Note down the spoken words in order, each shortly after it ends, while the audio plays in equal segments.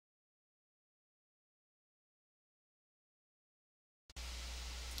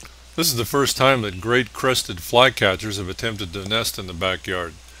This is the first time that great crested flycatchers have attempted to nest in the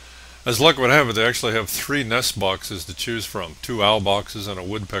backyard. As luck would have it, they actually have 3 nest boxes to choose from, 2 owl boxes and a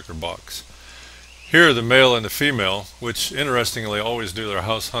woodpecker box. Here the male and the female, which interestingly always do their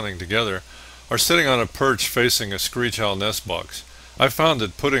house hunting together, are sitting on a perch facing a screech owl nest box. I found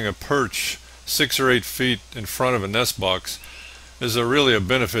that putting a perch 6 or 8 feet in front of a nest box is really a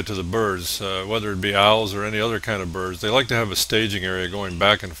benefit to the birds, whether it be owls or any other kind of birds. They like to have a staging area going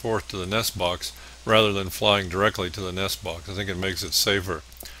back and forth to the nest box rather than flying directly to the nest box. I think it makes it safer.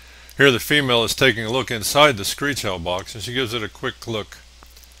 Here the female is taking a look inside the screech owl box, and she gives it a quick look.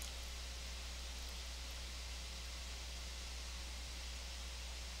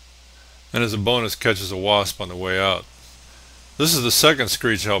 And as a bonus, catches a wasp on the way out. This is the second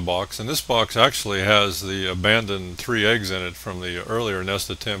screech owl box, and this box actually has the abandoned 3 eggs in it from the earlier nest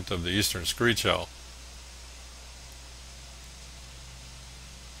attempt of the eastern screech owl.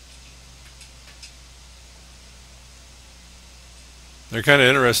 They're kind of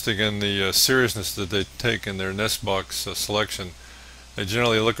interesting in the seriousness that they take in their nest box selection. They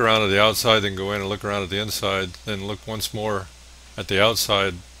generally look around at the outside, then go in and look around at the inside, then look once more at the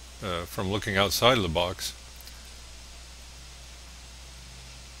outside from looking outside of the box.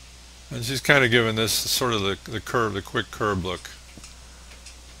 And she's kind of giving this sort of the quick curb look.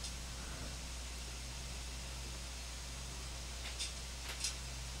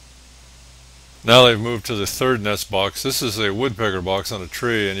 Now they've moved to the third nest box. This is a woodpecker box on a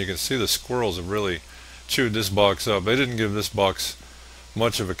tree, and you can see the squirrels have really chewed this box up. They didn't give this box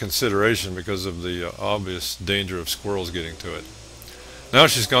much of a consideration because of the obvious danger of squirrels getting to it. Now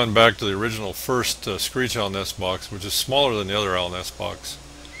she's gone back to the original first screech owl nest box, which is smaller than the other owl nest box.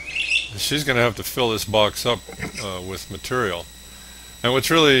 She's going to have to fill this box up with material. And what's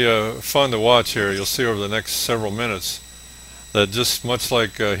really fun to watch here, you'll see over the next several minutes, that just much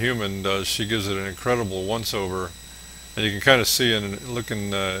like a human does, she gives it an incredible once-over. And you can kind of see in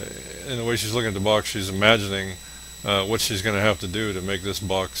the way she's looking at the box, she's imagining what she's going to have to do to make this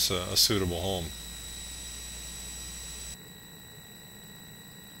box a suitable home.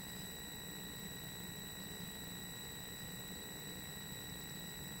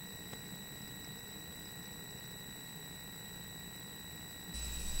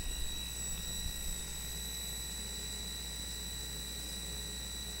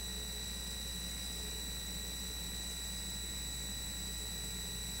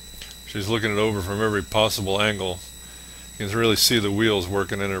 She's looking it over from every possible angle. You can really see the wheels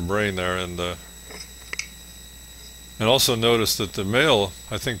working in her brain there, and also notice that the male,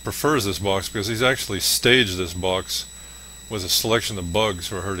 I think, prefers this box because he's actually staged this box with a selection of bugs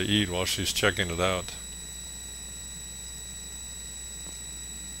for her to eat while she's checking it out.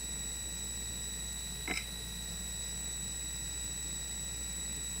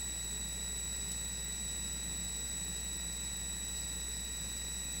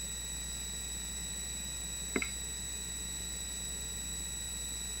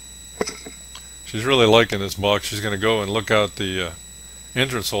 She's really liking this box. She's going to go and look out the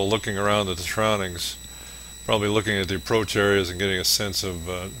entrance hole, looking around at the surroundings, probably looking at the approach areas and getting a sense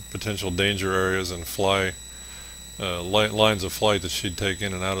of potential danger areas and lines of flight that she'd take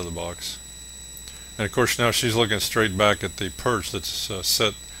in and out of the box. And of course now she's looking straight back at the perch that's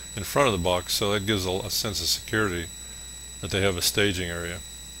set in front of the box, so that gives a sense of security that they have a staging area.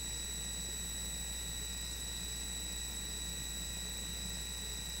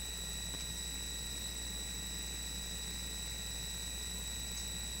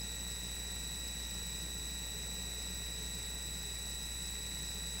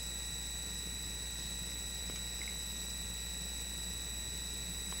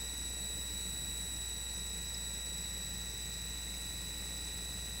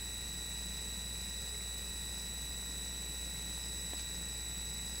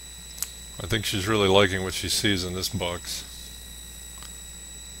 I think she's really liking what she sees in this box.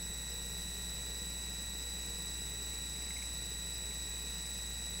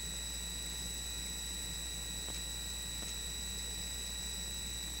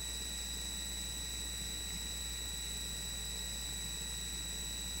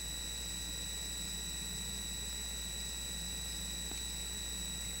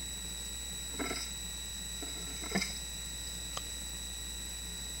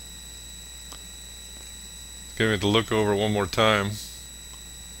 Giving it the look over one more time.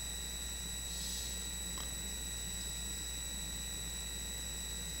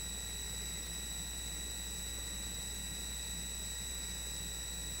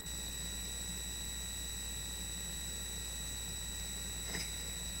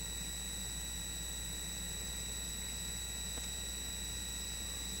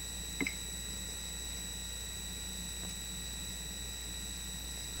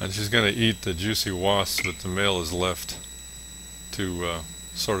 And she's going to eat the juicy wasps that the male is left to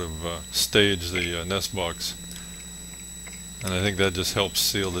sort of stage the nest box. And I think that just helps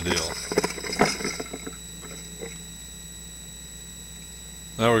seal the deal.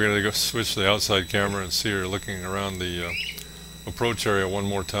 Now we're going to go switch to the outside camera and see her looking around the approach area one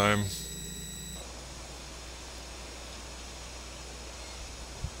more time.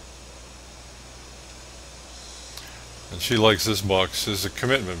 And she likes this box. It's a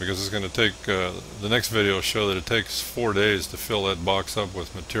commitment because it's going to take, the next video will show that it takes 4 days to fill that box up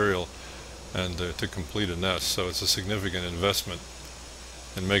with material and to complete a nest. So it's a significant investment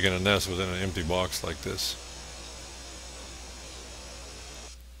in making a nest within an empty box like this.